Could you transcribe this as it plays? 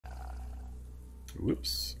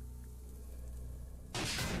Whoops.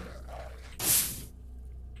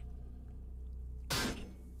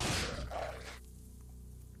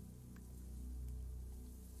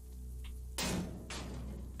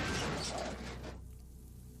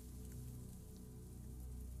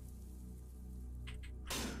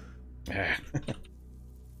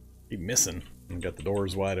 Keep missing. And got the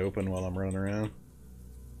doors wide open while I'm running around.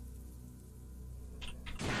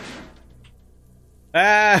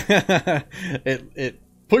 Ah! It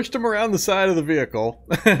pushed him around the side of the vehicle,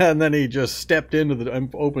 and then he just stepped into the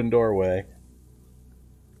open doorway.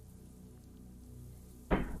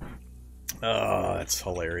 Oh, that's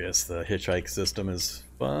hilarious. The hitchhike system is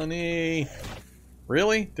funny.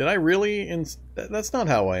 Really? Did I really? That's not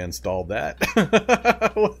how I installed that.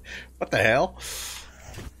 What the hell?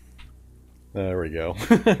 There we go.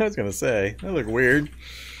 I was gonna say, that looked weird.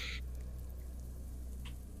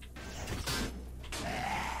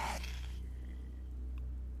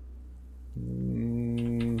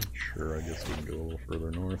 Sure, I guess we can go a little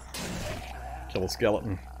further north. Kill a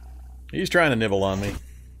skeleton. He's trying to nibble on me.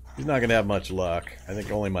 He's not gonna have much luck. I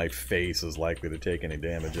think only my face is likely to take any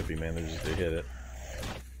damage if he manages to hit it.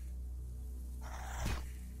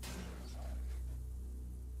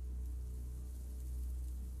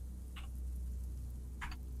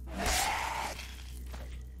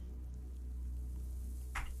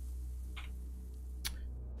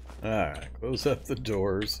 Alright, close up the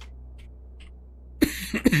doors.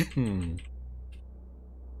 I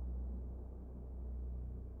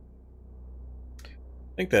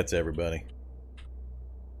think that's everybody.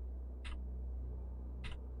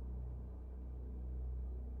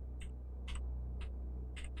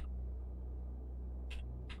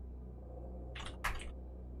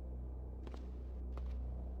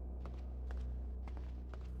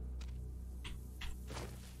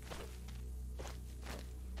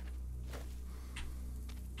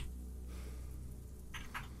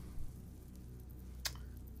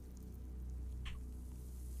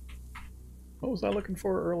 What was I looking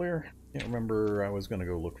for earlier? Can't remember. I was going to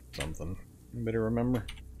go look for something. Anybody remember?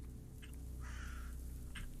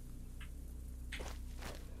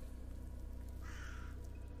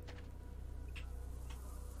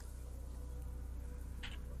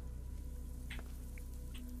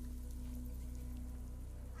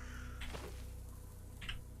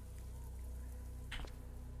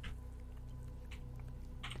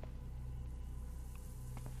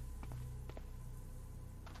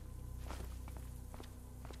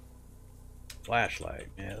 Flashlight.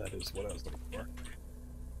 Yeah, that is what I was looking for.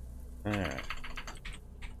 Alright.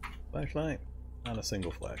 Flashlight? Not a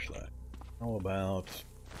single flashlight. How about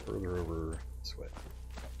further over this way?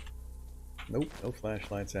 Nope, no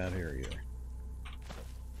flashlights out here either.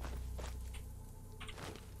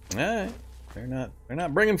 Alright. They're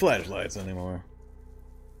not bringing flashlights anymore.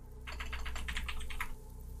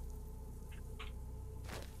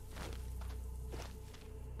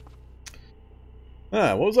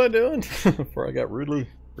 Ah, what was I doing before I got rudely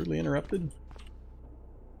interrupted?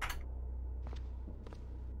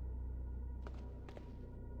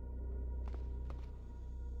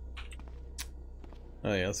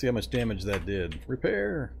 Oh yeah, let's see how much damage that did.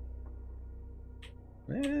 Repair!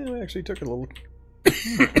 Eh, we actually took a little...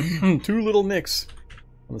 2 little nicks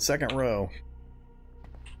on the second row.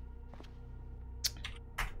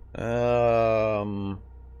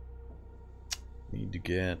 Need to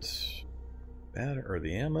get... or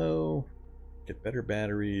the ammo, get better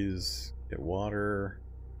batteries, get water.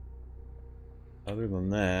 Other than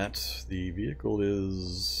that, the vehicle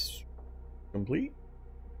is complete.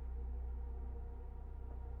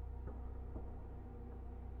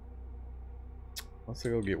 Let's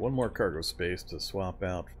go get one more cargo space to swap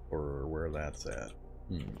out for where that's at.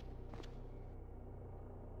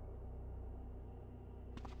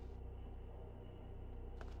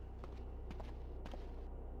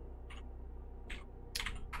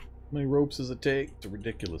 How many ropes does it take? It's a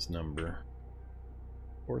ridiculous number.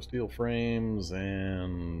 4 steel frames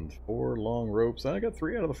and 4 long ropes. I got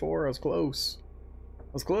 3 out of the 4. I was close.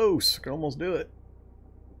 I was close. Could almost do it.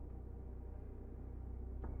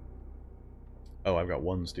 Oh, I've got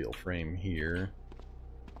 1 steel frame here.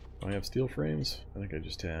 Do I have steel frames? I think I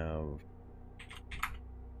just have...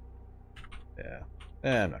 Yeah.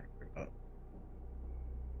 I'm not gonna pick it up.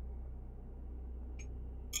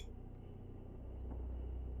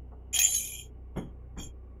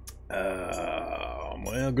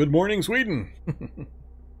 Well, good morning, Sweden.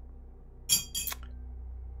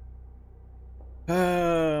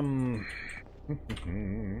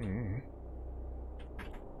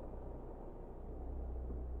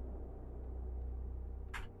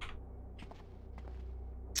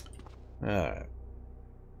 Alright,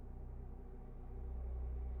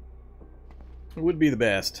 It would be the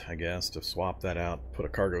best, I guess, to swap that out, put a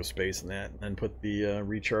cargo space in that, and then put the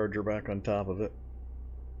recharger back on top of it.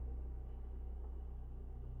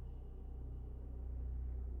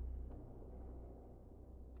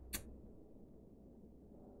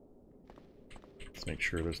 Let's make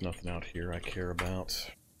sure there's nothing out here I care about.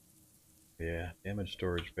 Yeah, damage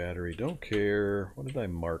storage battery, don't care. What did I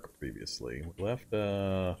mark previously? We left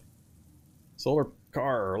solar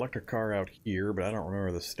car or electric car out here, but I don't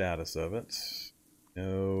remember the status of it.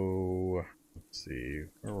 No, let's see,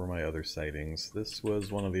 where were my other sightings? This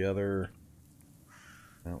was one of the other,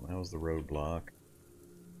 no, that was the roadblock.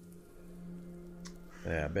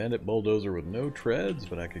 Yeah, bandit bulldozer with no treads,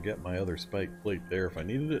 but I could get my other spike plate there if I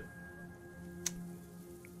needed it.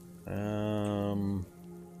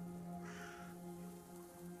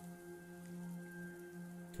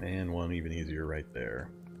 And one even easier right there.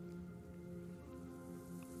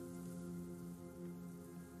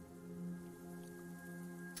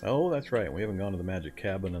 Oh, that's right. We haven't gone to the magic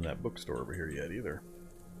cabin in that bookstore over here yet either.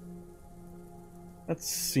 That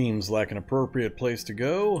seems like an appropriate place to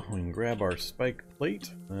go. We can grab our spike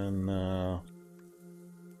plate and come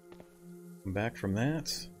back from that.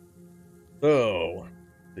 So,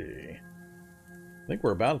 let's see. I think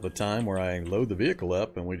we're about at the time where I load the vehicle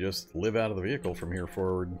up and we just live out of the vehicle from here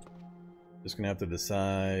forward. Just gonna have to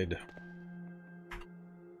decide.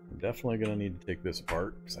 I'm definitely gonna need to take this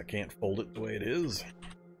apart because I can't fold it the way it is.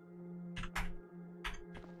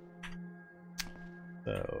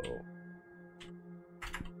 So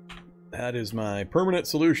that is my permanent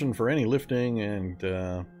solution for any lifting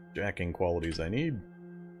and jacking qualities I need.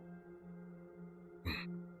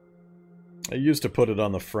 I used to put it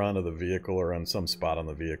on the front of the vehicle or on some spot on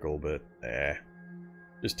the vehicle, but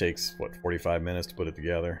just takes, what, 45 minutes to put it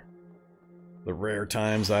together. The rare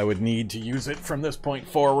times I would need to use it from this point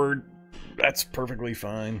forward, that's perfectly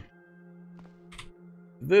fine.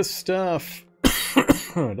 This stuff,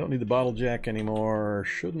 I don't need the bottle jack anymore,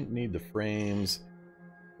 shouldn't need the frames.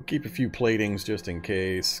 We'll keep a few platings just in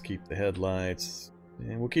case, keep the headlights,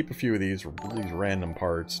 and we'll keep a few of these random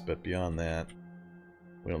parts, but beyond that,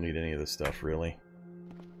 we don't need any of this stuff, really.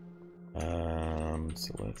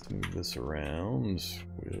 So let's move this around.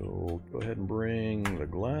 We'll go ahead and bring the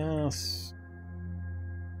glass.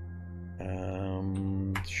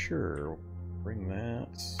 Sure. Bring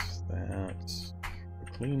that.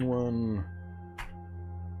 The clean one.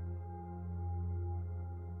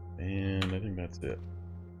 And I think that's it.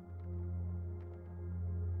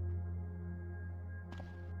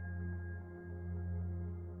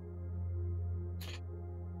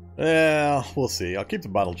 Well, we'll see. I'll keep the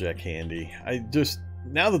bottle jack handy.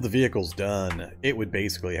 Now that the vehicle's done, it would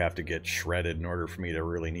basically have to get shredded in order for me to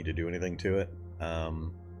really need to do anything to it.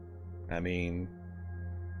 I mean,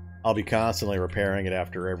 I'll be constantly repairing it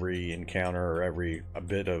after every encounter or every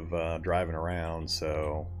bit of driving around,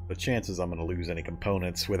 so the chances I'm going to lose any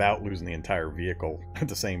components without losing the entire vehicle at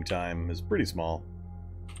the same time is pretty small.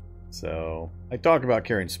 So, I talk about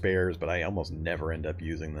carrying spares, but I almost never end up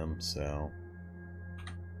using them, so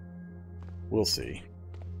we'll see.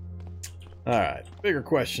 Alright, bigger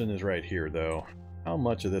question is right here, though. How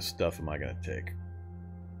much of this stuff am I going to take?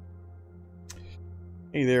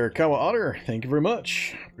 Hey there, Kawa Otter. Thank you very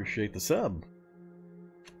much. Appreciate the sub.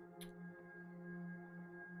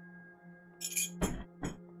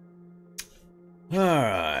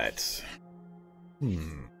 Alright.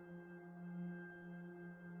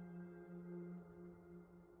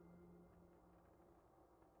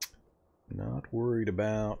 Not worried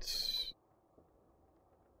about...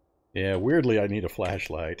 Yeah, weirdly I need a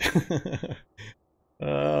flashlight.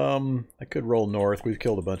 I could roll north. We've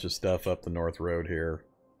killed a bunch of stuff up the north road here.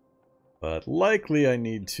 But likely I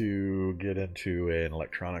need to get into an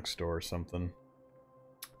electronics store or something.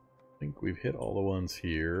 I think we've hit all the ones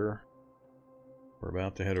here. We're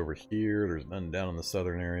about to head over here. There's none down in the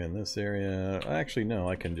southern area in this area. Actually, no,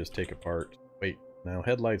 I can just take apart. Wait, no,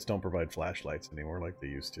 headlights don't provide flashlights anymore like they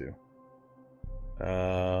used to.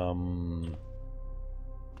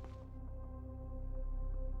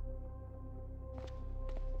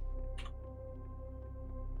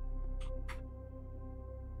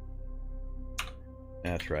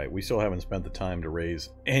 That's right. We still haven't spent the time to raise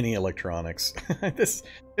any electronics. This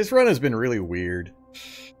run has been really weird.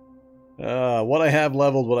 What I have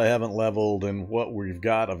leveled, what I haven't leveled, and what we've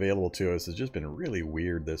got available to us has just been really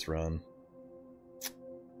weird this run.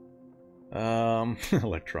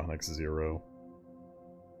 Electronics 0.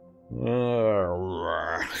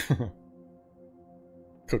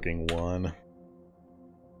 Cooking 1.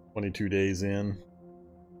 22 days in.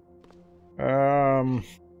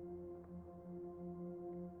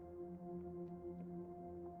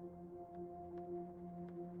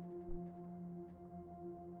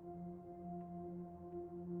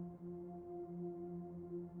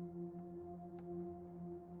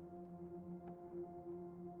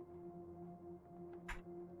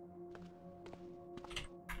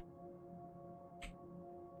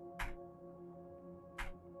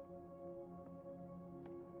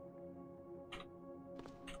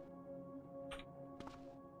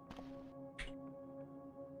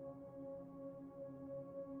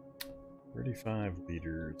 35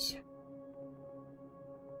 liters.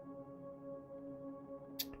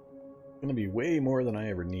 Gonna be way more than I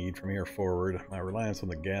ever need from here forward. My reliance on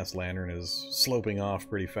the gas lantern is sloping off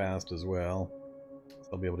pretty fast as well. So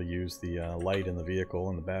I'll be able to use the light in the vehicle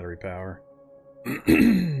and the battery power.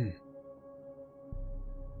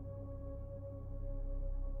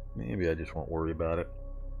 Maybe I just won't worry about it.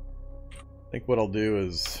 I think what I'll do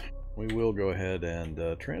is we will go ahead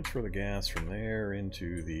and transfer the gas from there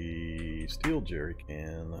into the steel jerry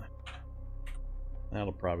can.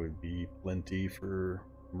 That'll probably be plenty for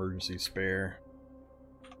emergency spare.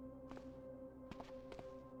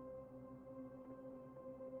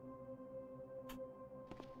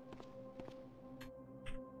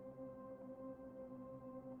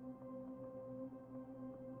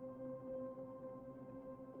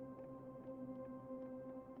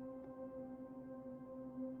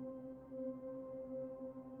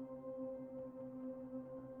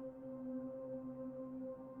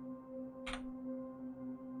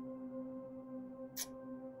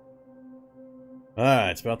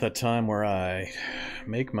 Alright, it's about that time where I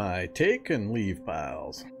make my take and leave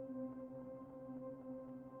piles.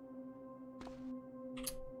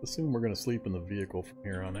 Assume we're going to sleep in the vehicle from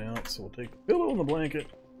here on out, so we'll take the pillow and the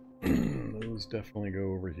blanket. Those definitely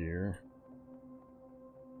go over here.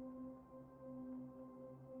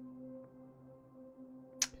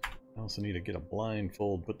 I also need to get a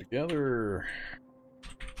blindfold put together.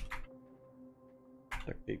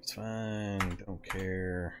 Duct tape's fine, don't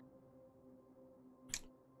care.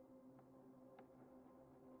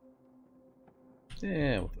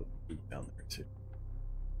 Yeah, we'll put the food down there too.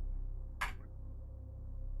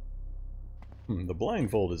 The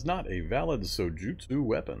blindfold is not a valid Sojutsu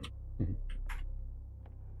weapon.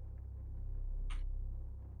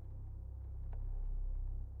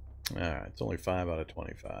 Alright, it's only 5 out of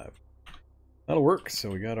 25. That'll work.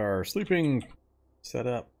 So we got our sleeping set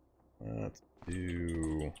up. Let's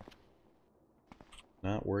do...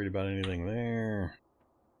 Not worried about anything there.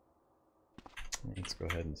 Let's go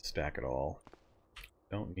ahead and stack it all.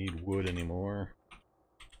 Don't need wood anymore.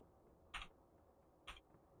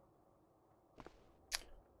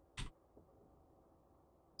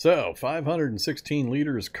 So, 516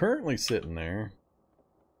 liters currently sitting there.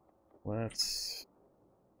 What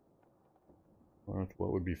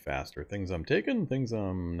would be faster? Things I'm taking, things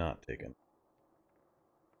I'm not taking.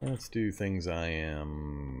 Let's do things I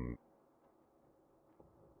am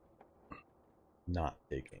not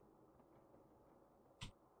taking.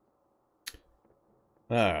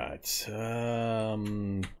 Alright,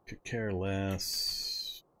 could care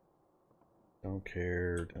less. Don't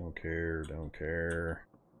care, don't care, don't care.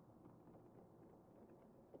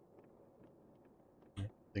 I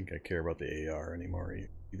don't think I care about the AR anymore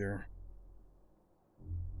either.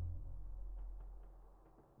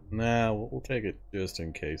 Nah, we'll take it just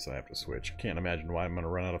in case I have to switch. Can't imagine why I'm going to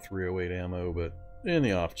run out of 308 ammo, but in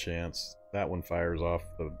the off chance, that one fires off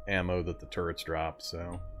the ammo that the turrets drop,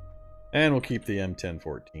 so... And we'll keep the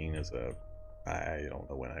M1014 as a... I don't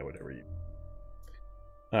know when I would ever use.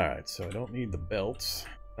 Alright, so I don't need the belts.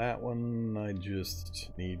 That one I just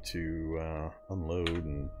need to unload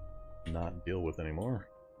and not deal with anymore.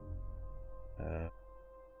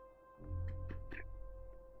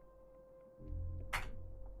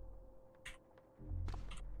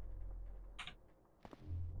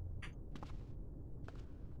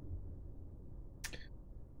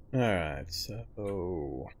 Alright, so...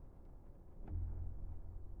 Go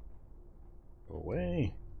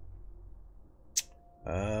away.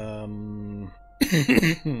 Not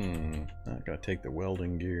gonna take the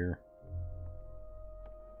welding gear.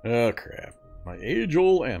 Oh crap. My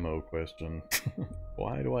age-old ammo question.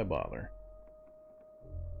 Why do I bother?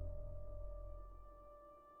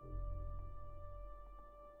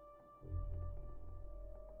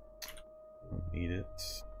 Don't need it.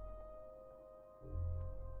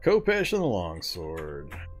 Khopesh and the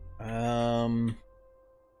longsword. I'm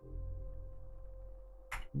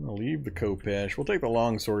gonna leave the Khopesh. We'll take the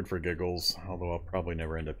longsword for giggles, although I'll probably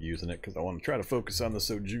never end up using it because I want to try to focus on the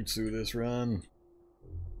Sojutsu this run.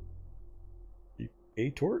 Keep a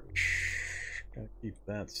torch. Gotta keep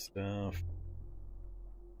that stuff.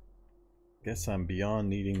 Guess I'm beyond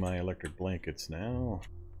needing my electric blankets now.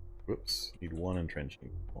 Whoops, need one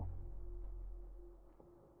entrenching.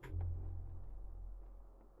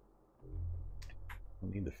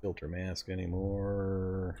 Don't need the filter mask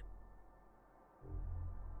anymore.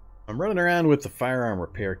 I'm running around with the firearm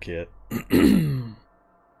repair kit.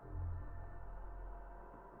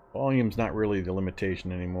 Volume's not really the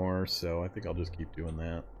limitation anymore, so I think I'll just keep doing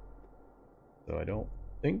that. So I don't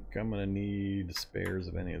think I'm going to need spares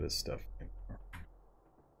of any of this stuff anymore.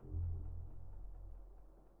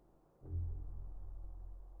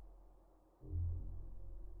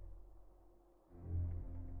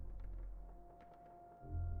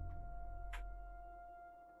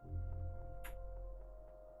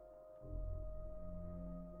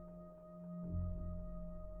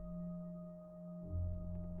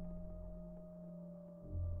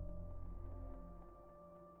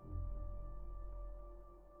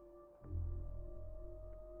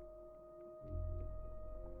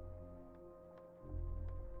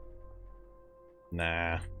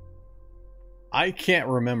 Nah. I can't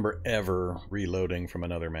remember ever reloading from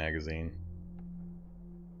another magazine.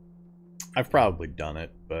 I've probably done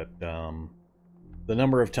it, but the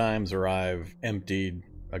number of times where I've emptied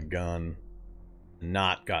a gun,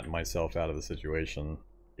 not gotten myself out of the situation,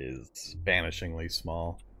 is vanishingly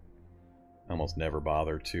small. I almost never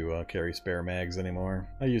bother to carry spare mags anymore.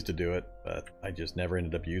 I used to do it, but I just never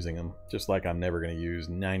ended up using them. Just like I'm never going to use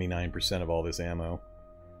 99% of all this ammo.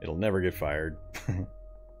 It'll never get fired.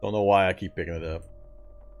 Don't know why I keep picking it up.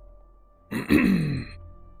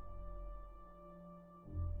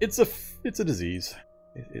 It's a disease.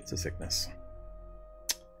 It's a sickness.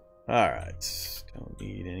 Alright. Don't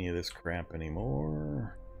need any of this crap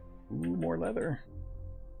anymore. Ooh, more leather.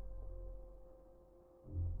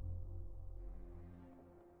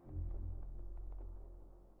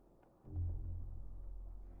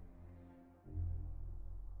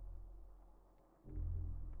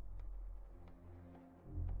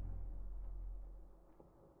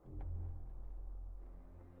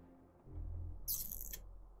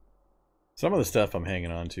 Some of the stuff I'm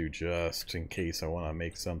hanging on to just in case I want to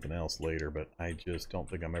make something else later, but I just don't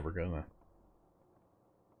think I'm ever gonna.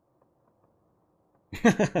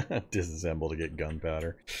 Disassemble to get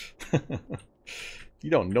gunpowder. You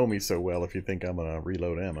don't know me so well if you think I'm gonna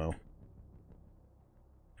reload ammo.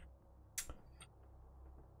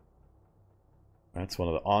 That's one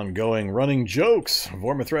of the ongoing running jokes.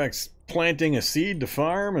 Vormithrax planting a seed to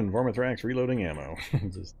farm and Vormithrax reloading ammo.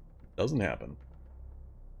 It just doesn't happen.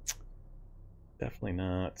 Definitely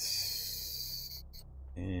not.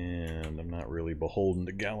 And I'm not really beholden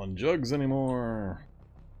to gallon jugs anymore.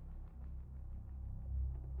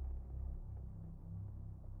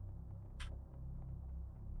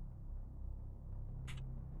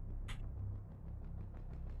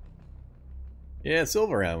 Yeah,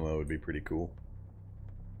 silver ammo would be pretty cool.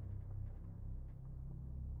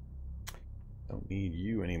 Don't need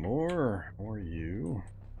you anymore, or you.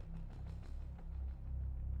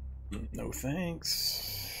 No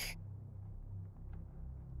thanks.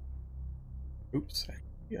 Oops,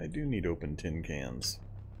 I do need open tin cans.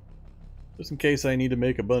 Just in case I need to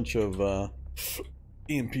make a bunch of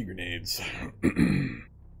EMP grenades. Don't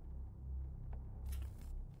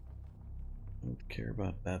care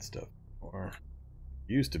about that stuff anymore.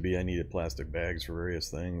 Used to be I needed plastic bags for various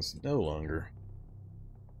things. No longer.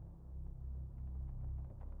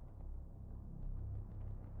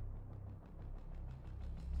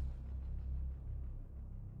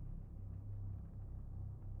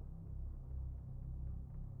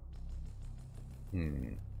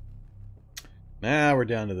 Now we're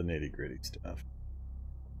down to the nitty-gritty stuff.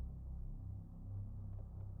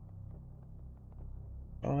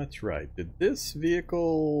 Oh, that's right. Did this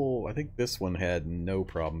vehicle... I think this one had no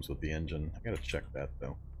problems with the engine. I gotta check that,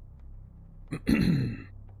 though.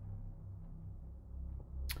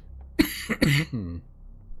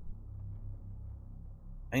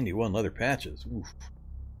 91 leather patches. Oof.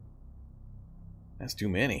 That's too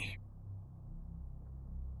many.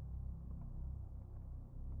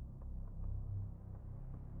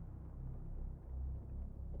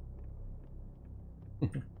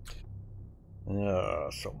 Oh,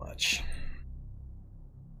 so much.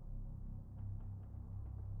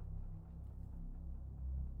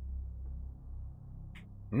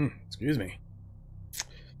 Excuse me.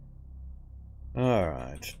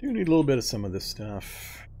 Alright. Do need a little bit of some of this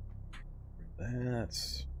stuff.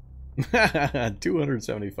 That's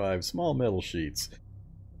 275 small metal sheets.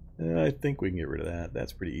 I think we can get rid of that.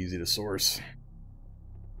 That's pretty easy to source.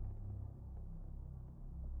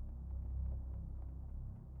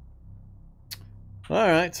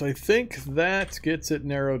 Alright, so I think that gets it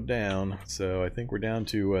narrowed down. So I think we're down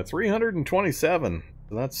to 327.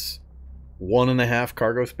 So that's 1.5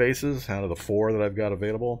 cargo spaces out of the 4 that I've got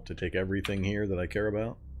available to take everything here that I care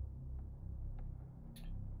about.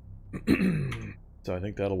 So I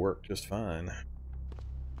think that'll work just fine.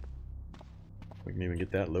 We can even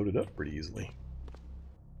get that loaded up pretty easily.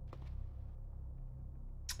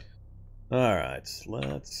 Alright, so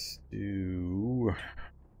let's do...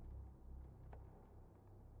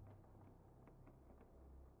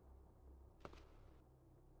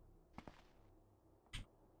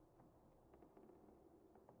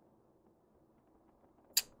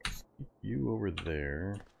 you over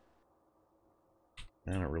there.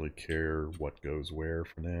 I don't really care what goes where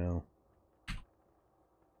for now.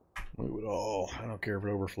 Move it all. I don't care if it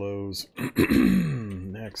overflows.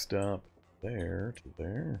 Next up, there to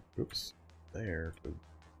there. Oops. There to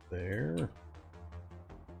there.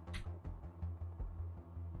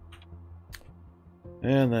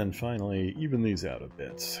 And then finally, even these out a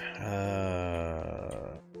bit.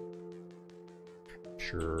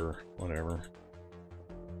 Sure, whatever.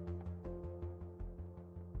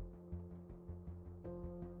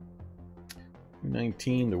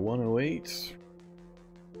 $19 to $108.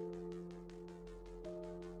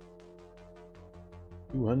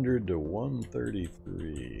 200 to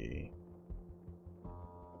 133.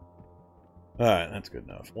 Alright, that's good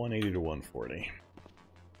enough. 180 to 140.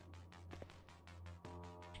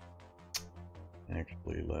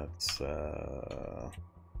 Actually, let's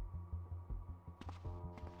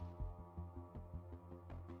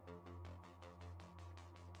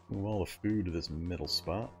move all the food to this middle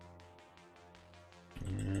spot.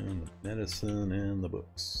 And the medicine and the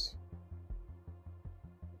books.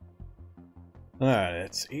 Alright,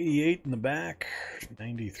 it's 88 in the back,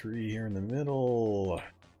 93 here in the middle,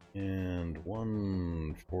 and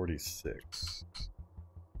 146.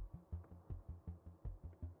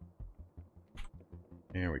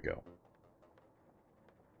 There we go.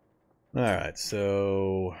 Alright,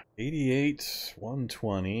 so 88,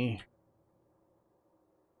 120,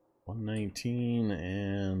 119,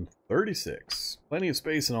 and 36. Plenty of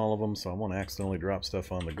space in all of them, so I won't accidentally drop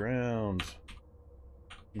stuff on the ground.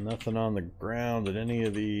 Nothing on the ground at any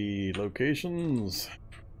of the locations.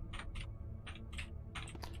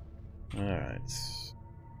 Alright.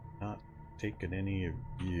 Not taking any of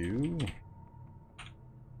you.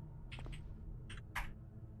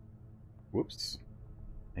 Whoops.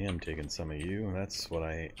 I am taking some of you. That's what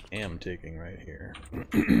I am taking right here.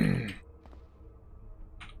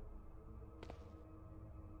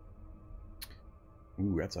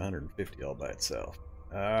 Ooh, that's 150 all by itself.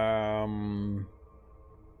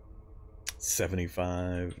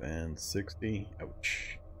 75 and 60.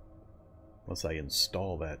 Ouch. Unless I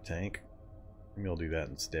install that tank. Maybe I'll do that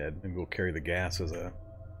instead. Maybe we'll carry the gas as a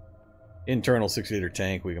internal 6-liter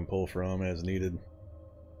tank we can pull from as needed.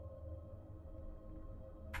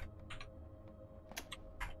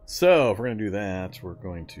 So if we're going to do that, we're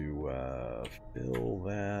going to fill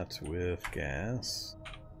that with gas.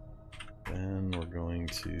 Then we're going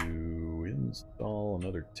to install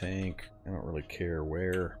another tank. I don't really care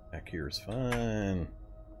where. Back here is fine.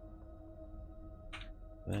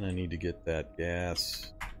 Then I need to get that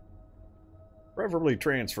gas preferably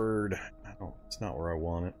transferred. It's not where I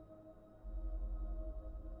want it.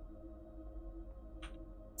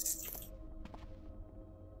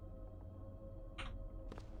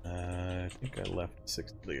 I think I left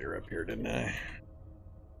 60-liter up here, didn't I?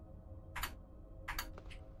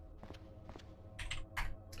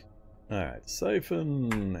 Alright,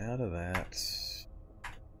 siphon out of that.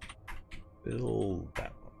 Fill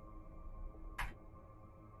that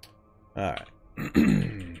one. Alright.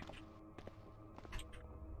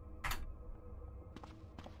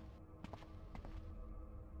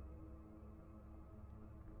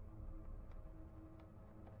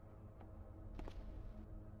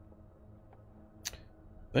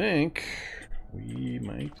 Think we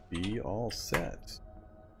might be all set.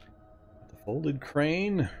 The folded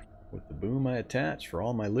crane with the boom I attach for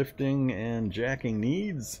all my lifting and jacking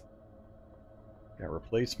needs. Got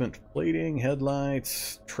replacement plating,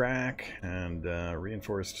 headlights, track, and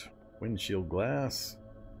reinforced windshield glass.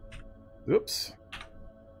 Oops.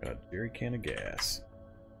 Got a jerry can of gas.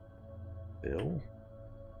 Fill.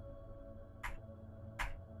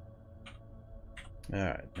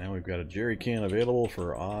 Alright, now we've got a jerry can available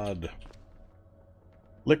for odd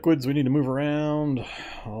liquids we need to move around.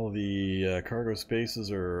 All the cargo spaces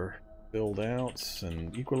are filled out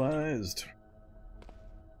and equalized.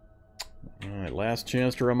 Alright, last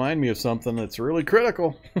chance to remind me of something that's really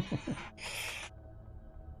critical.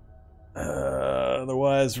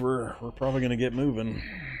 Otherwise, we're probably going to get moving.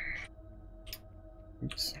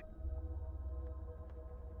 Oops.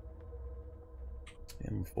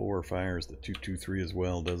 M4 fires the 223 as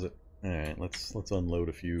well, does it? Alright, let's unload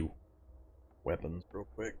a few weapons real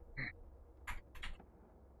quick.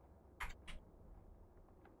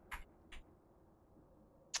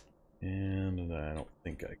 And I don't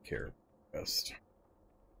think I care best.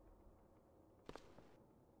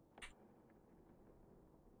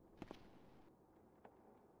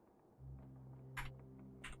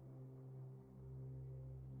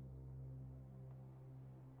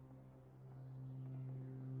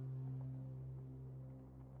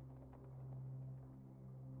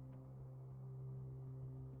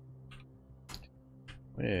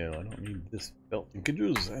 Well, I don't need this belt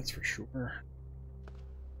linkages, that's for sure.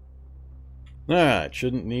 Alright,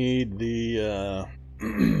 shouldn't need the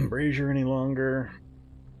brazier any longer.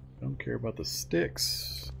 Don't care about the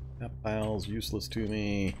sticks. That pile's useless to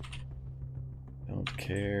me. Don't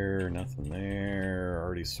care, nothing there.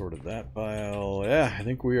 Already sorted that pile. Yeah, I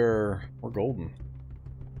think we're golden.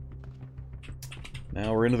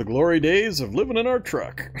 Now we're into the glory days of living in our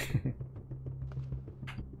truck.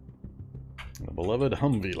 The beloved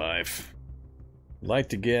Humvee life. I'd like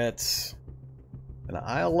to get an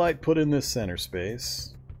aisle light put in this center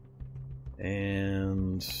space.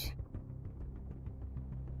 And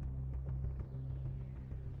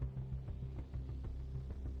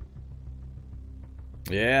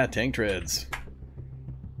yeah, tank treads.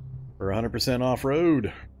 For 100%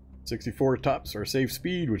 off-road. 64 tops are safe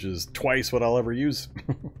speed, which is twice what I'll ever use.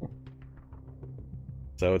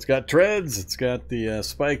 So it's got treads, it's got the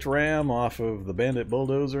spiked ram off of the Bandit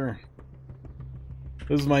Bulldozer.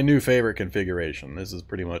 This is my new favorite configuration. This is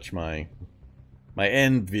pretty much my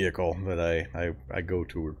end vehicle that I go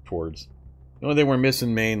towards. The only thing we're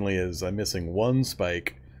missing mainly is I'm missing one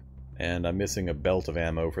spike, and I'm missing a belt of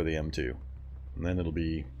ammo for the M2. And then it'll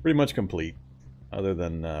be pretty much complete. Other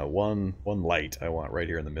than one light I want right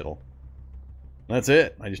here in the middde. That's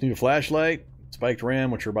it. I just need a flashlight, spiked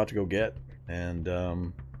ram, which we're about to go get, and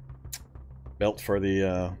belt for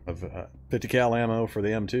the 50 cal ammo for the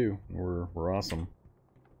M2. We're awesome.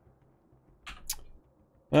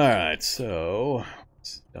 All right, so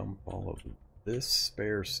let's dump all of this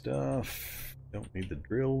spare stuff. Don't need the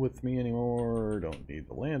drill with me anymore. Don't need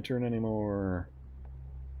the lantern anymore.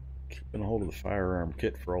 Keeping a hold of the firearm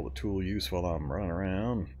kit for all the tool use while I'm running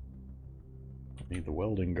around. Don't need the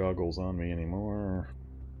welding goggles on me anymore.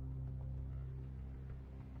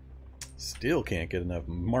 Still can't get enough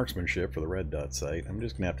marksmanship for the red dot sight. I'm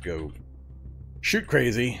just gonna have to go shoot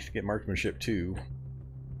crazy to get marksmanship 2. I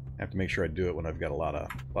have to make sure I do it when I've got a lot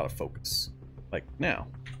of focus. Like now.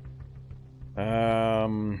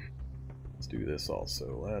 Let's do this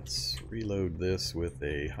also. Let's reload this with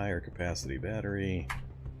a higher capacity battery.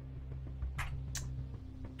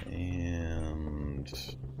 And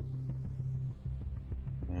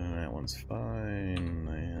that one's fine,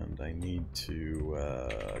 and I need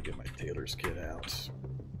to get my tailor's kit out.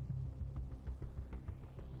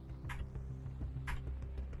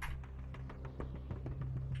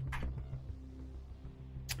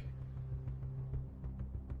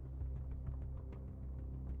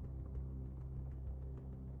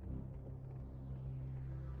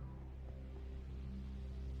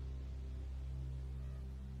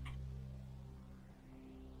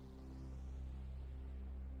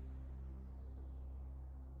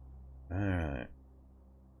 Alright.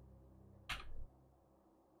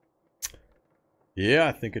 Yeah,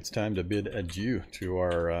 I think it's time to bid adieu to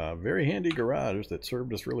our very handy garage that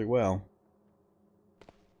served us really well.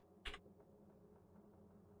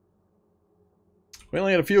 We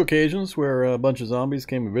only had a few occasions where a bunch of zombies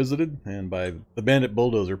came and visited, and by the Bandit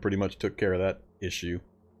Bulldozer pretty much took care of that issue.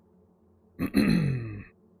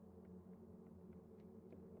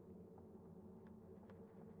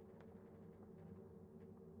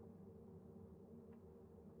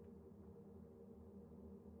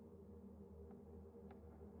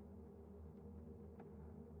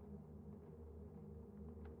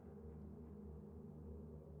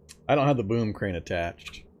 I don't have the boom crane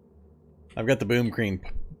attached. I've got the boom crane.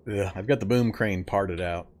 I've got the boom crane parted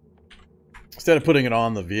out. Instead of putting it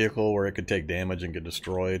on the vehicle where it could take damage and get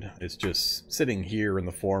destroyed, it's just sitting here in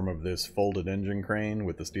the form of this folded engine crane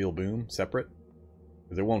with the steel boom separate.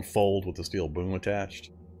 Because it won't fold with the steel boom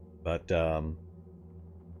attached. But the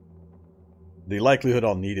likelihood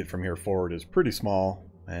I'll need it from here forward is pretty small,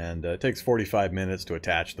 and it takes 45 minutes to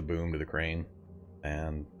attach the boom to the crane.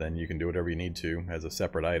 And then you can do whatever you need to as a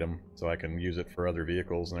separate item, so I can use it for other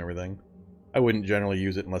vehicles and everything. I wouldn't generally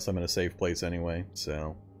use it unless I'm in a safe place anyway,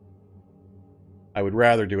 so I would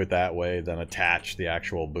rather do it that way than attach the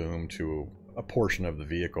actual boom to a portion of the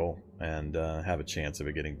vehicle and have a chance of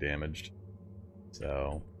it getting damaged.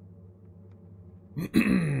 So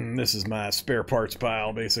this is my spare parts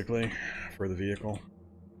pile, basically, for the vehicle.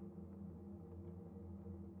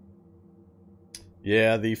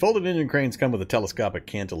 Yeah, the folded engine cranes come with a telescopic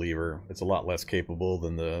cantilever. It's a lot less capable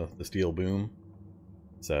than the steel boom.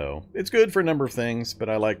 So, it's good for a number of things, but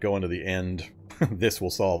I like going to the end. This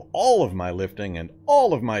will solve all of my lifting and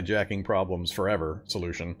all of my jacking problems forever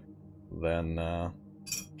solution. Then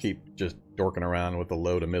keep just dorking around with the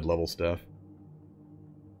low to mid-level stuff.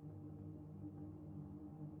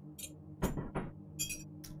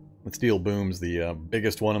 The steel boom's the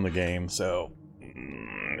biggest one in the game, so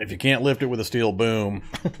if you can't lift it with a steel boom,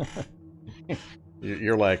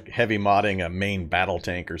 you're like heavy modding a main battle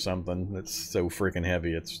tank or something. It's so freaking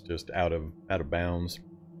heavy, it's just out of bounds.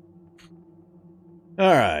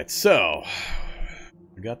 Alright, so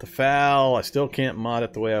we got the FAL. I still can't mod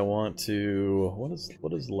it the way I want to.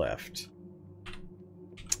 What is left?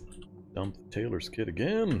 Dump the tailor's kit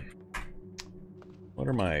again. What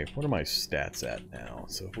are my stats at now?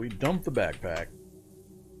 So if we dump the backpack,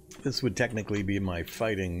 this would technically be my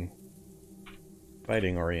fighting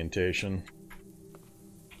orientation.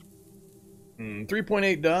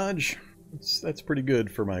 3.8 dodge. That's pretty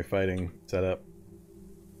good for my fighting setup,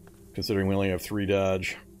 considering we only have 3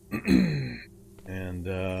 dodge.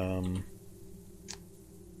 And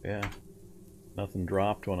yeah, nothing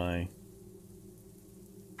dropped when I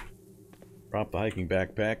dropped the hiking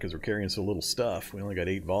backpack because we're carrying so little stuff. We only got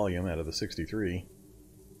 8 volume out of the 63.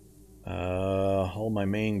 All my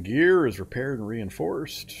main gear is repaired and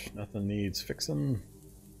reinforced. Nothing needs fixing.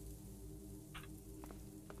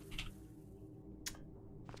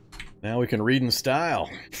 Now we can read in style.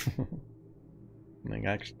 Oh,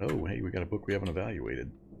 hey, we got a book we haven't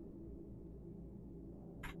evaluated.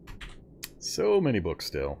 So many books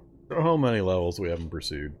still. So many levels we haven't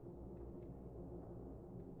pursued.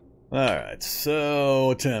 Alright, so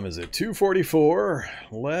what time is it? 2:44.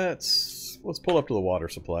 Let's pull up to the water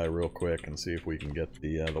supply real quick and see if we can get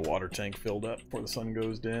the water tank filled up before the sun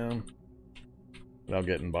goes down. Without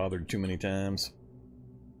getting bothered too many times.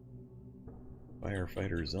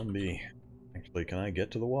 Firefighter zombie. Actually, can I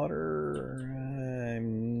get to the water?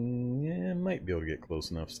 Yeah, might be able to get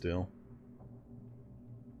close enough still.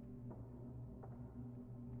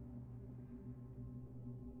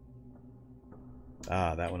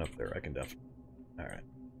 Ah, that one up there, I can definitely... Alright,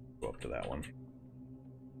 go up to that one.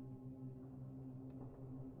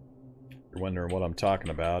 If you're wondering what I'm talking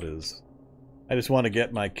about is... I just want to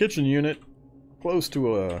get my kitchen unit close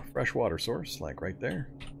to a fresh water source, like right there.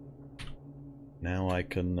 Now I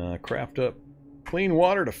can craft up clean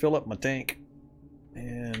water to fill up my tank.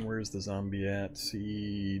 And where's the zombie at?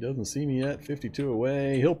 He doesn't see me yet, 52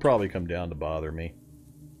 away. He'll probably come down to bother me.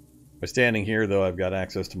 By standing here, though, I've got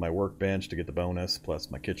access to my workbench to get the bonus, plus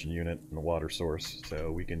my kitchen unit and the water source.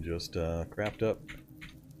 So we can just craft up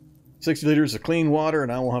 60 liters of clean water,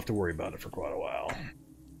 and I won't have to worry about it for quite a while.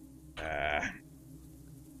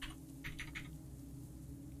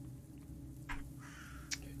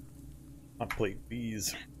 Hot plate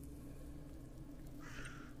bees.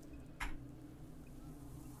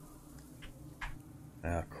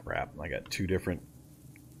 Ah, crap. I got 2 different...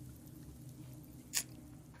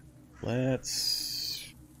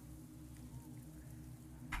 Let's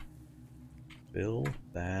fill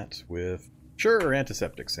that with... Sure,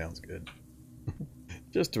 antiseptic sounds good.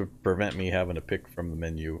 Just to prevent me having to pick from the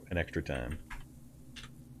menu an extra time.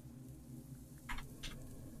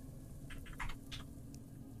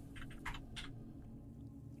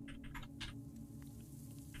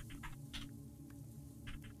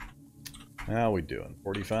 How we doing?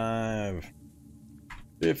 45,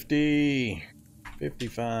 50,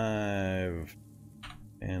 55,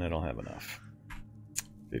 and I don't have enough.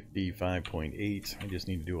 55.8. I just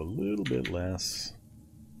need to do a little bit less.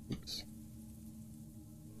 Oops.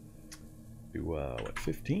 Do what,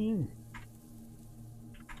 15?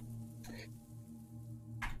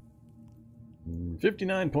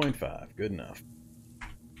 59.5. Good enough.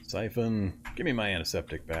 Siphon. Give me my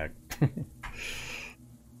antiseptic back.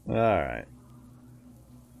 Alright.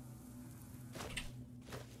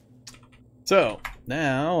 So,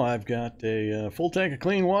 now I've got a full tank of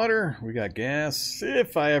clean water. We got gas.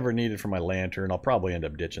 If I ever need it for my lantern, I'll probably end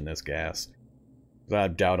up ditching this gas. I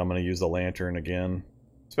doubt I'm going to use the lantern again.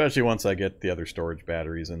 Especially once I get the other storage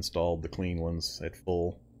batteries installed, the clean ones at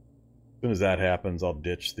full. As soon as that happens, I'll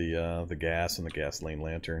ditch the gas and the gasoline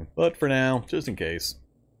lantern. But for now, just in case,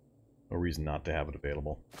 no reason not to have it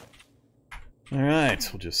available. Alright,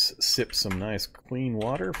 we'll just sip some nice clean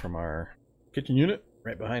water from our kitchen unit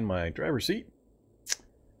right behind my driver's seat.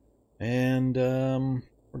 And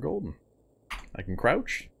we're golden. I can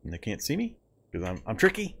crouch and they can't see me because I'm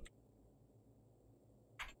tricky.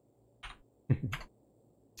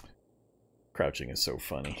 Crouching is so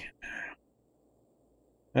funny.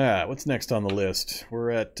 What's next on the list?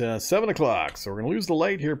 We're at 7 o'clock, so we're going to lose the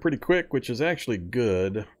light here pretty quick, which is actually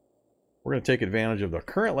good. We're going to take advantage of the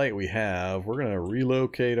current light we have. We're going to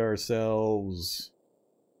relocate ourselves...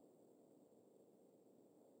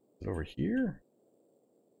 Is it over here?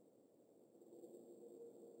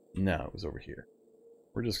 No, it was over here.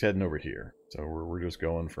 We're just heading over here. So we're just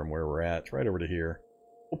going from where we're at right over to here.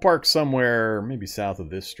 We'll park somewhere maybe south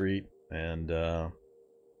of this street. And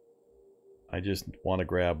I just want to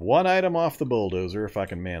grab one item off the bulldozer if I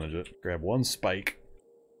can manage it. Grab one spike.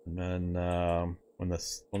 And then when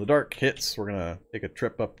the dark hits, we're going to take a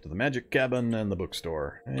trip up to the magic cabin and the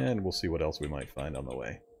bookstore. And we'll see what else we might find on the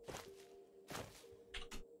way.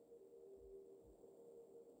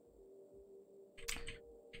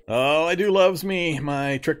 Oh, I do loves me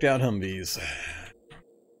my tricked out Humvees.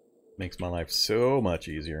 makes my life so much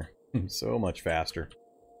easier. So much faster.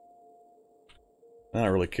 I don't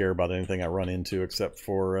really care about anything I run into except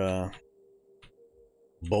for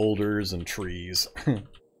boulders and trees.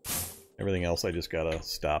 Everything else I just gotta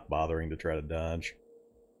stop bothering to try to dodge.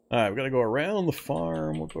 Alright, we gotta go around the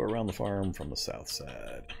farm. We'll go around the farm from the south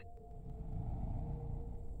side.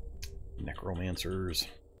 Necromancers.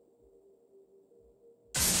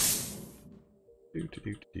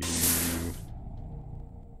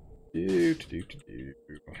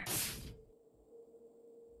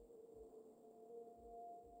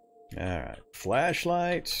 Alright,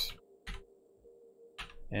 flashlight.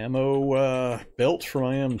 Ammo belt from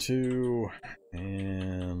my M2.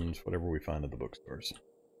 And whatever we find at the bookstores.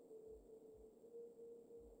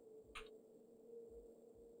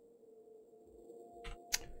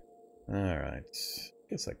 Alright,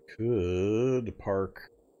 guess I could park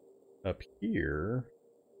up here.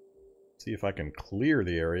 See if I can clear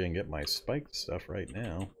the area and get my spiked stuff right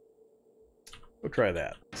now. Go try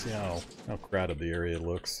that. See how crowded the area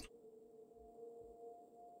looks.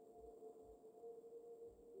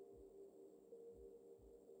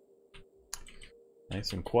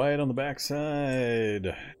 Nice and quiet on the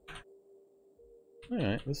backside.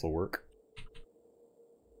 Alright, this'll work.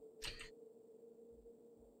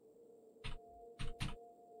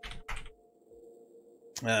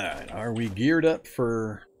 Alright, are we geared up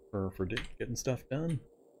for getting stuff done?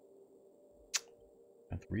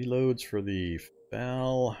 Got the reloads for the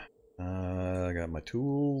FAL. I got my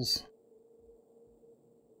tools.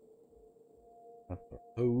 Got the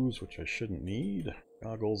hose, which I shouldn't need.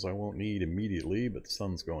 Goggles I won't need immediately, but the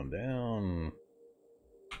sun's going down.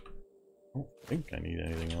 I don't think I need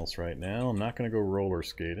anything else right now. I'm not going to go roller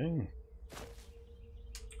skating.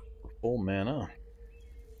 For full mana.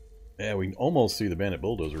 Yeah, we can almost see the Bandit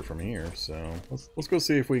Bulldozer from here, so let's go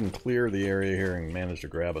see if we can clear the area here and manage to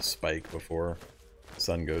grab a spike before the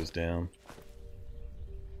sun goes down.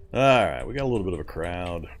 Alright, we got a little bit of a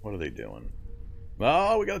crowd. What are they doing?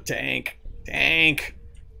 Oh, we got a tank! Tank!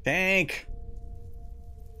 Tank!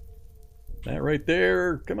 That right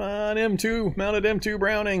there. Come on, M2, mounted M2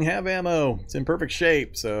 Browning, have ammo. It's in perfect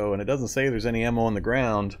shape, so, and it doesn't say there's any ammo on the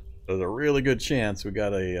ground. There's a really good chance we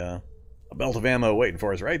got a belt of ammo waiting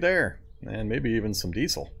for us right there. And maybe even some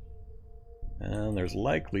diesel. And there's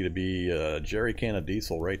likely to be a jerry can of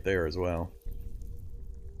diesel right there as well.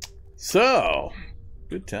 So,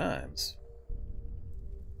 good times.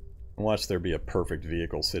 Watch there be a perfect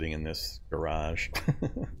vehicle sitting in this garage.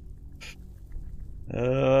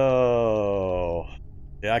 Oh.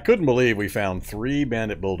 Yeah, I couldn't believe we found 3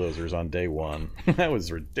 Bandit Bulldozers on day 1. That was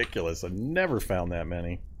ridiculous. I never found that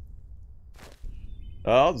many.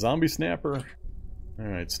 Oh, zombie snapper.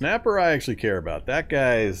 Alright, snapper I actually care about. That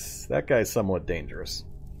guy's somewhat dangerous.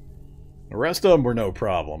 The rest of them were no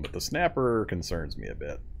problem, but the snapper concerns me a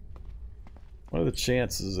bit. What are the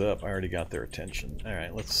chances up? I already got their attention.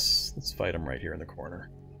 Alright, let's fight them right here in the corner.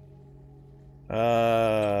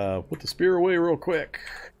 Put the spear away real quick.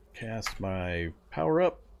 Cast my power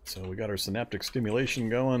up. So we got our synaptic stimulation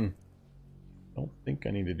going. Don't think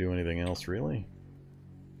I need to do anything else really.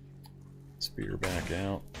 Spear back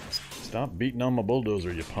out. Stop beating on my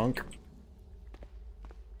bulldozer, you punk.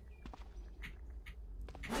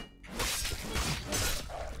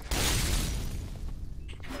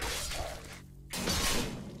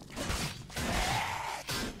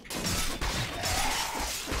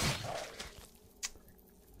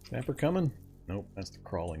 Snapper coming? Nope, that's the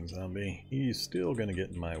crawling zombie. He's still gonna get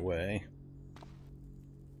in my way.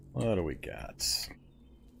 What do we got?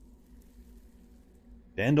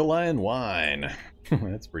 Dandelion wine.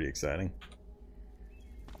 That's pretty exciting.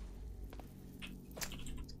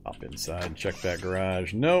 Let's hop inside and check that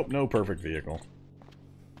garage. Nope, no perfect vehicle.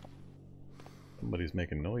 Somebody's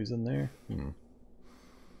making noise in there.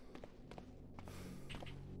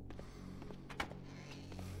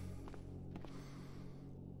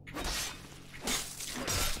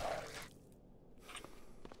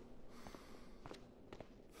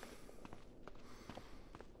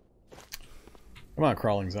 Come on,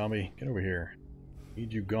 crawling zombie. Get over here.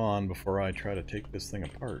 Need you gone before I try to take this thing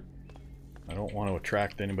apart. I don't want to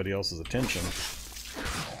attract anybody else's attention.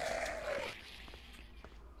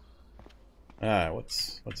 Alright,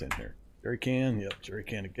 what's in here? Jerry can? Yep, jerry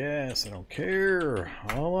can of gas. I don't care.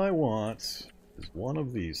 All I want is one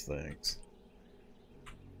of these things.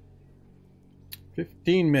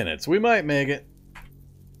 15 minutes. We might make it.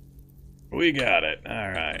 We got it.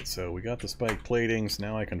 Alright, so we got the spike platings.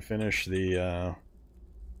 Now I can finish the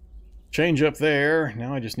Change up there.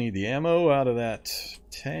 Now I just need the ammo out of that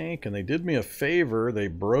tank, and they did me a favor. They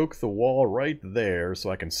broke the wall right there, so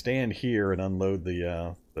I can stand here and unload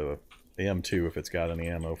the M2 if it's got any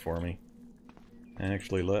ammo for me.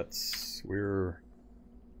 Actually, we're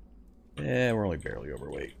only barely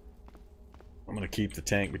overweight. I'm gonna keep the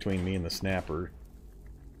tank between me and the snapper.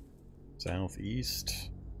 Southeast.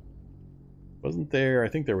 Wasn't there? I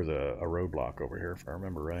think there was a roadblock over here, if I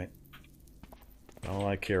remember right. All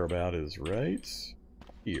I care about is right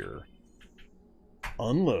here.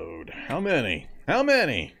 Unload. How many? How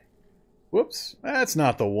many? Whoops. That's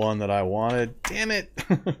not the one that I wanted. Damn it.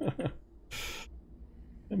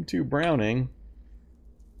 M2 Browning.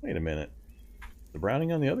 Wait a minute. The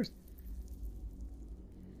Browning on the other...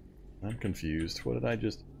 I'm confused. What did I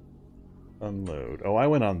just unload? Oh, I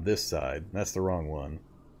went on this side. That's the wrong one.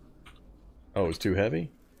 Oh, it was too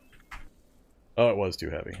heavy? Oh, it was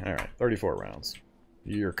too heavy. Alright, 34 rounds.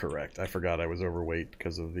 You're correct. I forgot I was overweight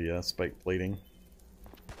because of the spike plating.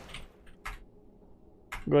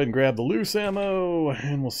 Go ahead and grab the loose ammo,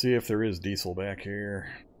 and we'll see if there is diesel back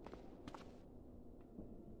here.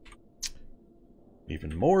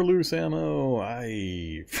 Even more loose ammo.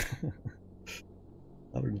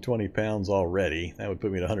 120 pounds already. That would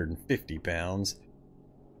put me at 150 pounds.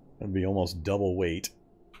 That'd be almost double weight.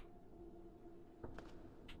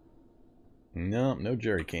 No, no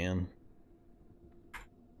jerry can.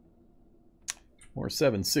 More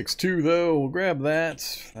 7.62 though. We'll grab that.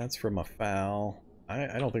 That's from a foul.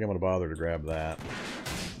 I don't think I'm going to bother to grab that.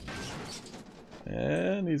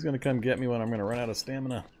 And he's going to come get me when I'm going to run out of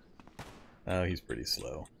stamina. Oh, he's pretty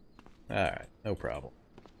slow. Alright, no problem.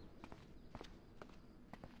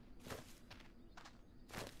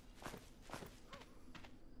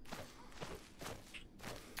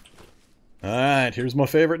 Alright, here's my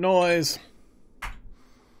favorite noise.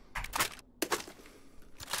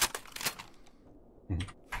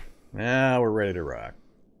 Now we're ready to rock.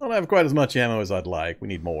 I don't have quite as much ammo as I'd like. We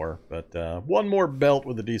need more, but one more belt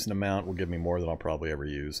with a decent amount will give me more than I'll probably ever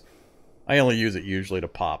use. I only use it usually to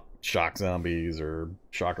pop shock zombies or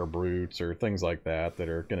shocker brutes or things like that that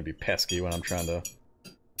are going to be pesky when I'm trying to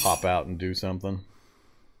pop out and do something.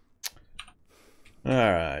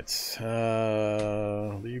 Alright,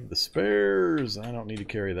 leave the spares. I don't need to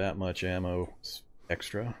carry that much ammo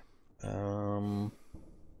extra.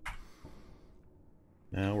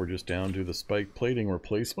 Now we're just down to the spike plating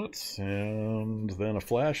replacements, and then a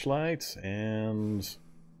flashlight, and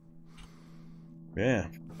yeah,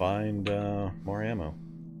 find more ammo.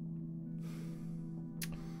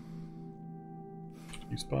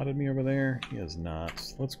 You spotted me over there? He has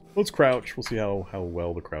not. Let's crouch. We'll see how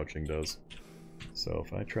well the crouching does. So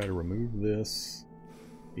if I try to remove this,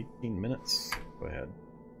 18 minutes. Go ahead.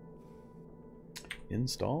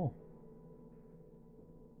 Install.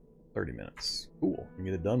 30 minutes. Cool. We can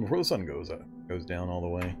get it done before the sun goes down all the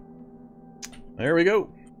way. There we go.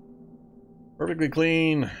 Perfectly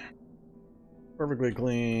clean. Perfectly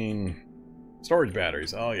clean. Storage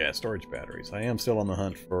batteries. Oh yeah, storage batteries. I am still on the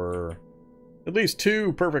hunt for at least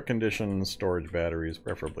 2 perfect condition storage batteries,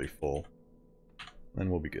 preferably full. Then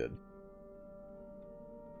we'll be good.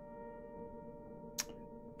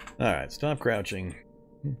 Alright, stop crouching.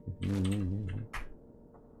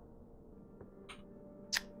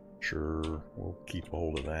 Sure, we'll keep a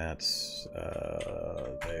hold of that.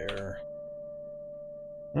 There.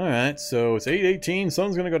 Alright, so it's 8:18.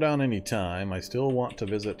 Sun's going to go down any time. I still want to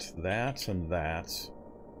visit that and that.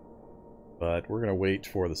 But we're going to wait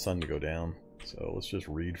for the sun to go down. So let's just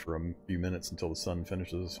read for a few minutes until the sun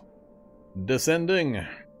finishes descending.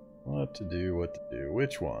 What to do, what to do.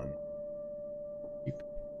 Which one? I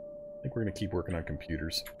think we're going to keep working on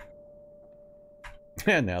computers.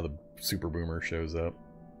 And now the super boomer shows up.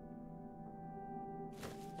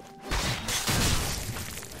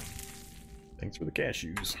 Thanks for the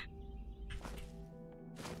cashews.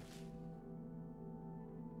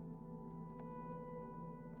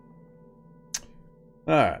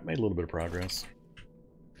 Alright, made a little bit of progress.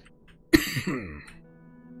 Get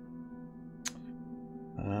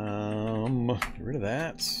rid of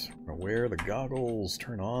that. Wear the goggles.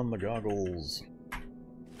 Turn on the goggles.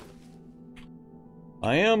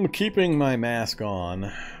 I am keeping my mask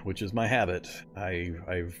on, which is my habit.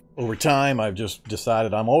 Over time, I've just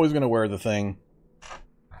decided I'm always going to wear the thing.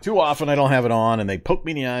 Too often I don't have it on, and they poke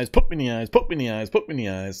me in the eyes, poke me in the eyes, poke me in the eyes, poke me in the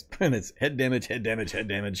eyes, and it's head damage, head damage, head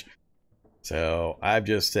damage. So I've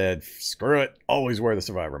just said, screw it, always wear the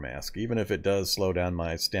survivor mask. Even if it does slow down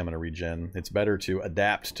my stamina regen, it's better to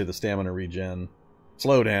adapt to the stamina regen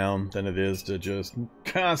slowdown than it is to just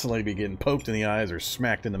constantly be getting poked in the eyes or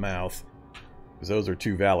smacked in the mouth. Because those are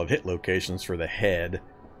 2 valid hit locations for the head.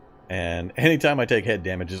 And anytime I take head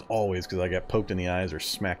damage is always because I get poked in the eyes or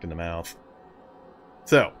smacked in the mouth.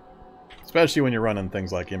 So, especially when you're running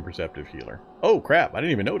things like Imperceptive Healer. Oh crap, I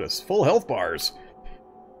didn't even notice. Full health bars.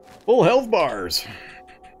 Full health bars.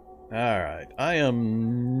 Alright, I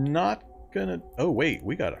am not gonna... Oh wait,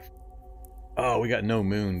 we got a... Oh, we got no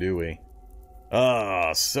moon, do we?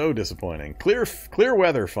 Ah, so disappointing. Clear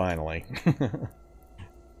weather, finally.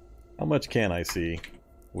 How much can I see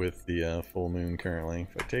with the full moon currently?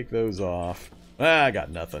 If I take those off... Ah, I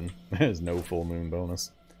got nothing. There's no full moon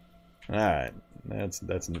bonus. Alright, that's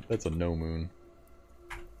a no moon.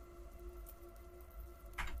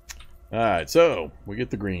 Alright, so, we get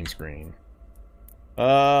the green screen.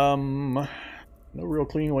 No real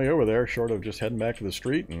clean way over there, short of just heading back to the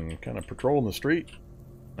street and kind of patrolling the street.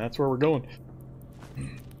 That's where we're going.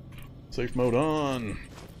 Safe mode on.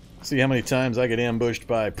 See how many times I get ambushed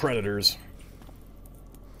by predators.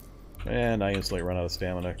 And I instantly run out of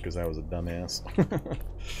stamina because I was a dumbass.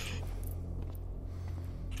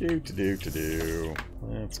 Do.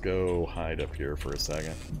 Let's go hide up here for a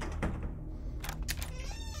second.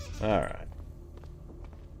 Alright.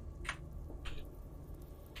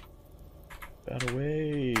 That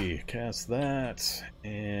away. Cast that.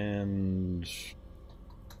 And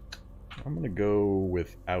I'm gonna go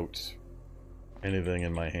without anything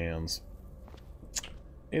in my hands.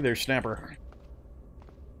 Hey there, Snapper.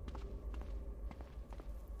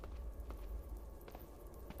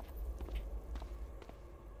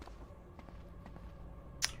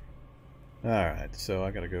 Alright, so I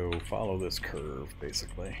gotta go follow this curve,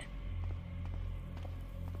 basically.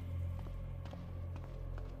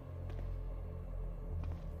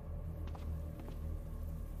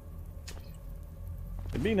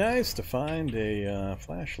 It'd be nice to find a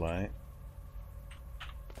flashlight.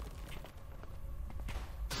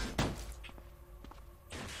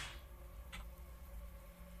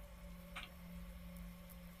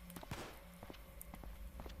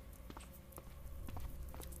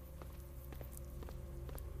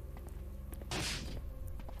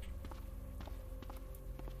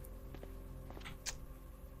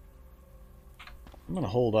 I'm gonna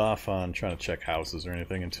hold off on trying to check houses or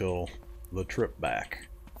anything until the trip back,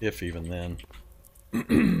 if even then.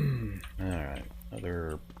 Alright,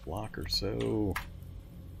 another block or so.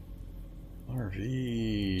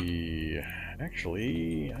 RV.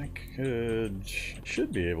 Actually, I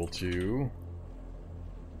should be able to.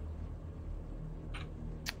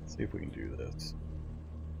 Let's see if we can do this.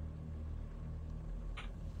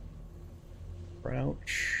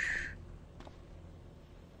 Crouch.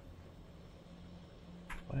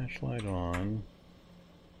 Flashlight on.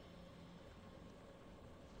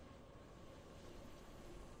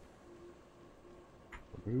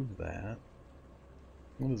 Remove that.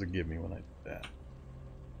 What does it give me when I do that?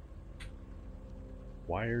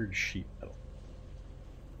 Wired sheet metal.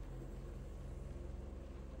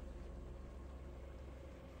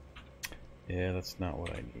 Yeah, that's not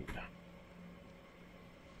what I need.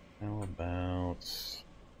 How about...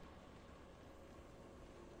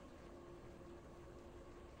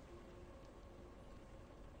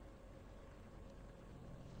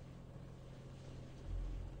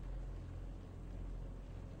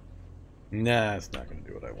 Nah, it's not going to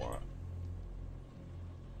do what I want.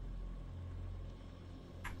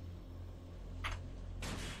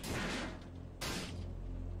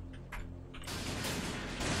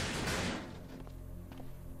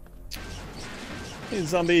 Hey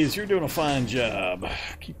zombies, you're doing a fine job.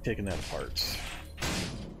 Keep taking that apart.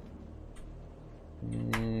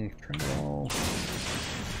 Trim it all.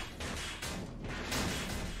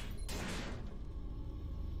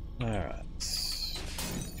 Alright.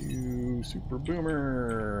 Super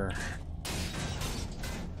Boomer.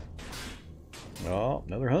 Oh,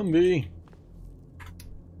 another Humvee.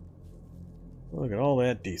 Look at all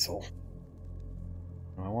that diesel.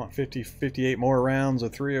 I want 58 more rounds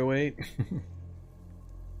of 308.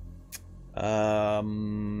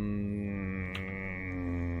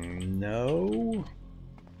 No.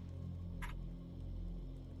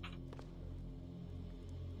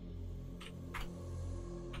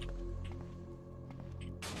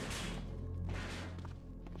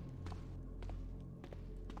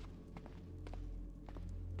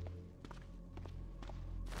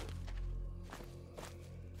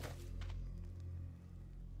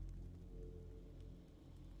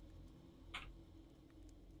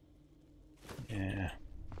 Yeah.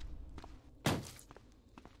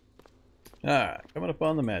 Alright, coming up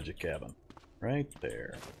on the magic cabin. Right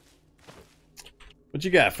there. What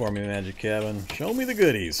you got for me, magic cabin? Show me the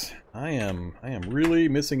goodies. I am really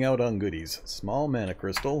missing out on goodies. Small mana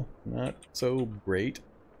crystal, not so great.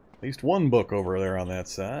 At least one book over there on that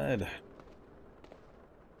side.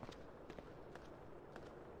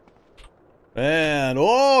 And,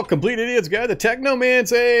 oh, Complete Idiot's Guide to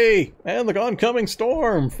Technomancer! And the oncoming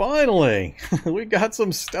storm, finally! We got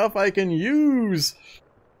some stuff I can use!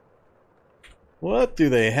 What do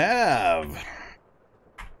they have?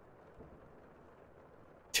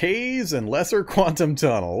 Tase and Lesser Quantum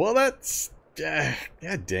Tunnel. Well, that's...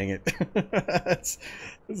 God dang it. That's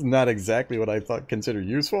not exactly what I thought considered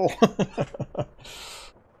useful.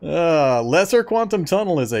 Lesser Quantum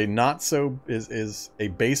Tunnel is a is a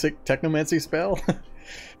basic Technomancy spell?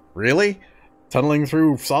 Really? Tunneling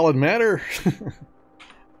through solid matter?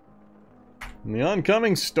 And the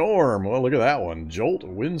oncoming storm. Well, look at that one. Jolt,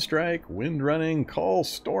 Wind Strike, Wind Running, Call,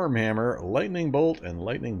 Storm Hammer, Lightning Bolt, and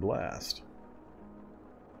Lightning Blast.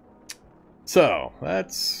 So,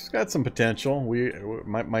 that's got some potential.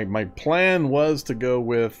 My plan was to go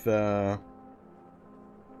with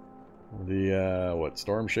what,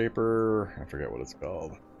 Storm Shaper? I forget what it's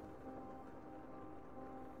called.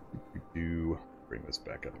 Bring this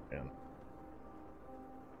back up again.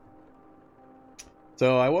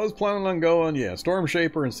 So I was planning on going, yeah, Storm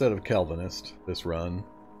Shaper instead of Calvinist this run.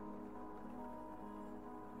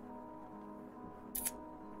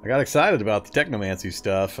 I got excited about the Technomancy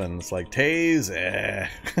stuff, and it's like, Tase,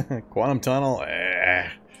 Quantum Tunnel,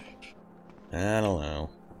 I don't know.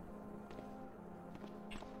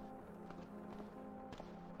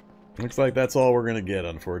 Looks like that's all we're gonna get,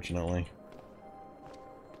 unfortunately.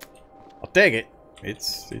 I'll take it.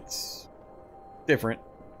 It's different.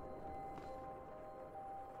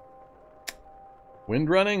 Wind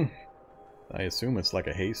Running? I assume it's like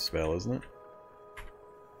a haste spell, isn't it?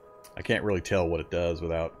 I can't really tell what it does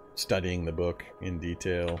without studying the book in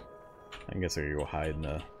detail. I guess I could go hide in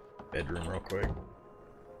a bedroom real quick.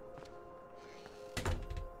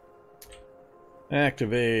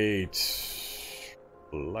 Activate.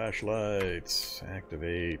 Flashlights.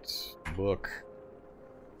 Activate. Book.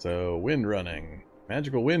 So, Wind Running.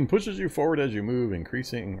 Magical wind pushes you forward as you move,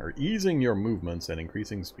 increasing or easing your movements and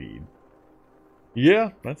increasing speed.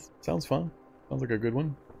 Yeah, that sounds fun. Sounds like a good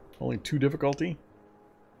one. Only 2 difficulty.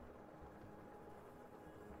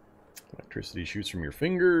 Electricity shoots from your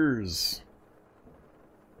fingers.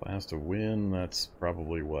 Blast of wind, that's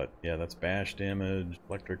probably what? Yeah, that's bash damage,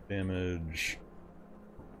 electric damage.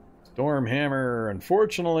 Storm hammer,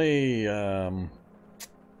 unfortunately,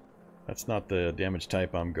 that's not the damage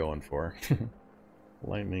type I'm going for.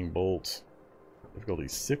 Lightning bolt. Difficulty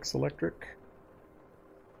 6 electric.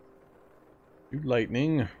 2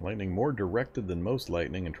 lightning. Lightning more directed than most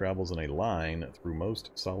lightning and travels in a line through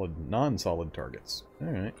most solid, non-solid targets.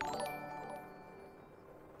 Alright.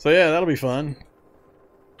 So yeah, that'll be fun.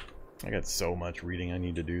 I got so much reading I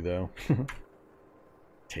need to do, though.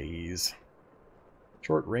 Tase.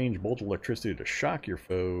 Short range bolt electricity to shock your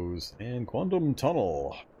foes. And Quantum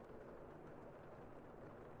Tunnel.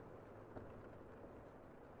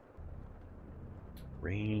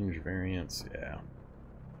 Range variance, yeah.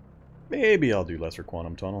 Maybe I'll do Lesser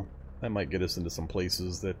Quantum Tunnel. That might get us into some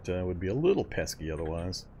places that would be a little pesky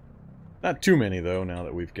otherwise. Not too many, though, now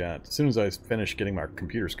that we've got... As soon as I finish getting my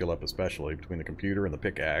computer skill up, especially, between the computer and the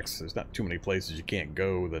pickaxe, there's not too many places you can't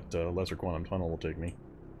go that Lesser Quantum Tunnel will take me.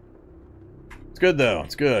 It's good, though.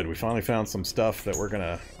 It's good. We finally found some stuff that we're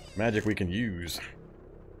gonna... magic we can use.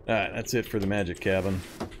 Alright, that's it for the magic cabin.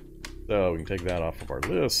 So, we can take that off of our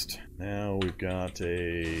list. Now we've got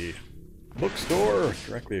a bookstore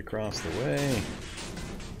directly across the way.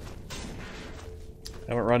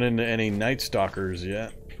 Haven't run into any Night Stalkers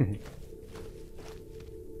yet.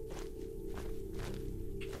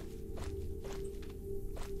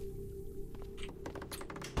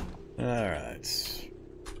 Alright.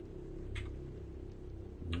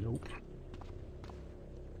 Nope.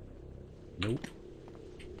 Nope.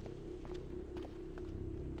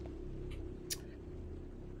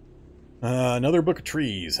 Another book of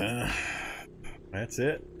trees, huh? That's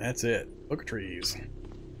it. That's it. Book of trees.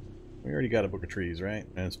 We already got a book of trees, right?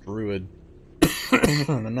 And it's Druid.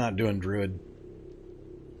 I'm not doing Druid.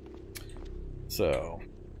 So,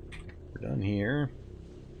 we're done here.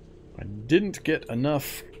 I didn't get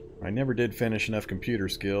enough... I never did finish enough computer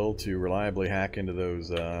skill to reliably hack into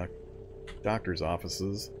those doctor's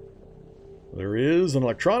offices. There is an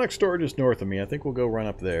electronics store just north of me. I think we'll go run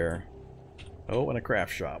up there. Oh, and a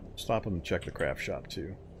craft shop. Stop and check the craft shop,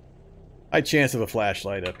 too. High chance of a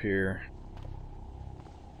flashlight up here.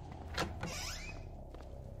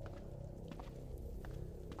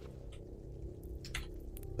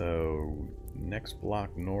 So, next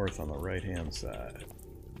block north on the right-hand side.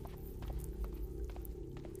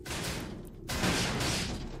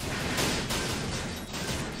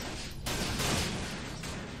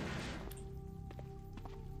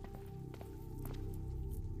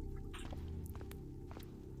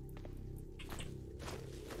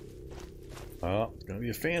 Oh, it's gonna be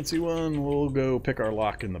a fancy one. We'll go pick our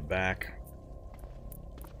lock in the back.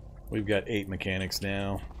 We've got 8 mechanics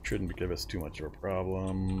now. Shouldn't give us too much of a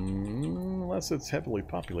problem. Unless it's heavily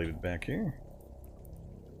populated back here.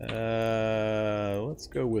 Let's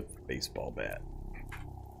go with the baseball bat.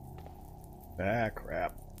 Ah,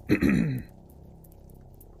 crap.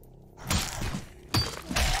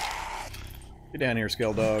 Get down here,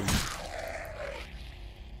 Skell Dog.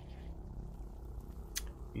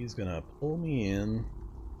 He's gonna pull me in.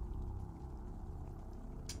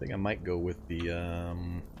 I think I might go with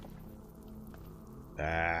the,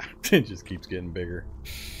 it just keeps getting bigger.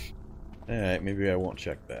 Alright, maybe I won't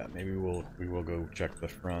check that. Maybe we will go check the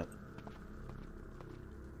front.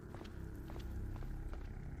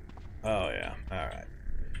 Oh yeah, alright.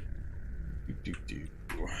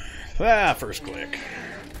 First click.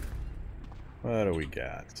 What do we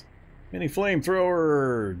got? Mini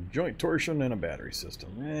flamethrower, joint torsion, and a battery system.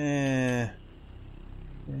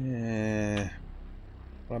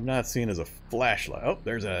 What I'm not seeing is a flashlight. Oh,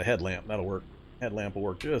 there's a headlamp. That'll work. Headlamp will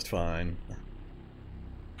work just fine.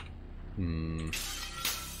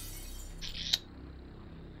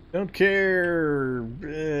 Don't care.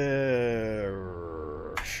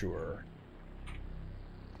 Sure.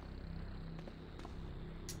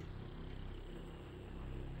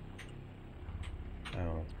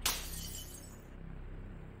 Oh.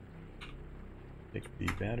 Take the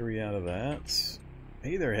battery out of that.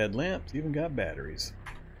 Hey there, headlamps. Even got batteries.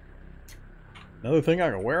 Another thing I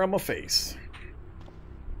can wear on my face.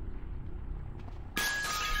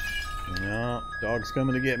 No, dog's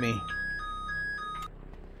coming to get me.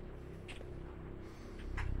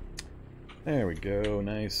 There we go,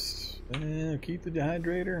 nice. Keep the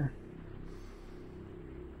dehydrator.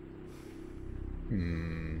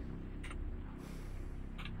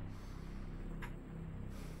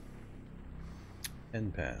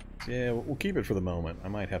 End paths. Yeah, we'll keep it for the moment. I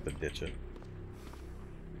might have to ditch it.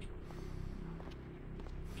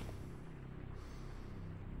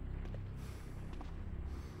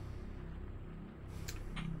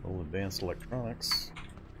 Old advanced electronics.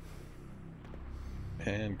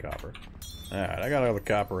 And copper. Alright, I got all the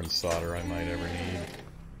copper and solder I might ever need.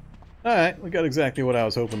 Alright, we got exactly what I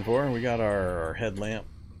was hoping for. We got our headlamp.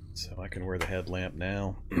 So I can wear the headlamp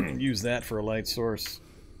now. Use that for a light source.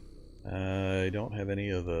 I don't have any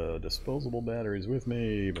of the disposable batteries with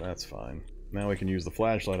me, but that's fine. Now we can use the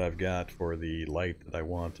flashlight I've got for the light that I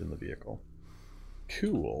want in the vehicle.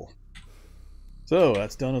 Cool. So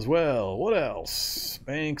that's done as well. What else?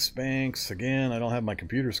 Banks. Again, I don't have my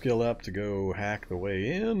computer skill up to go hack the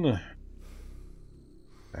way in.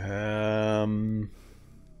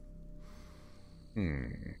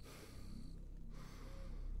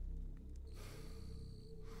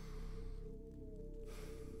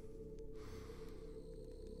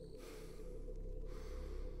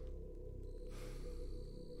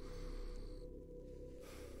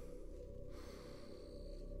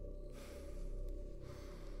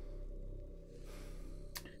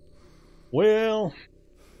 Well,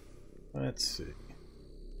 let's see.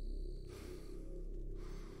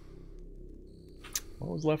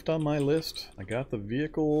 What was left on my list? I got the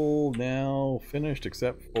vehicle now finished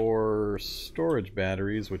except for storage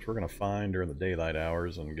batteries, which we're going to find during the daylight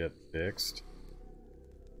hours and get fixed.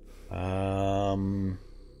 There's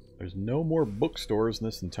no more bookstores in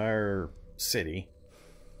this entire city.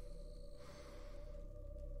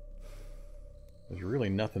 There's really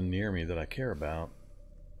nothing near me that I care about.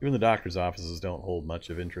 Even the doctor's offices don't hold much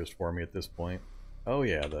of interest for me at this point. Oh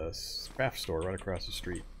yeah, the craft store right across the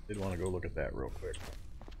street. Did want to go look at that real quick.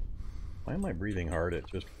 Why am I breathing hard at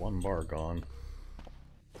just one bar gone?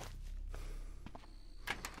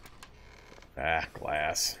 Ah,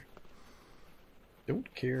 glass.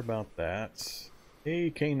 Don't care about that. Hey,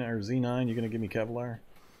 K9 or Z9, you gonna give me Kevlar?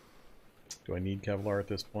 Do I need Kevlar at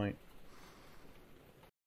this point?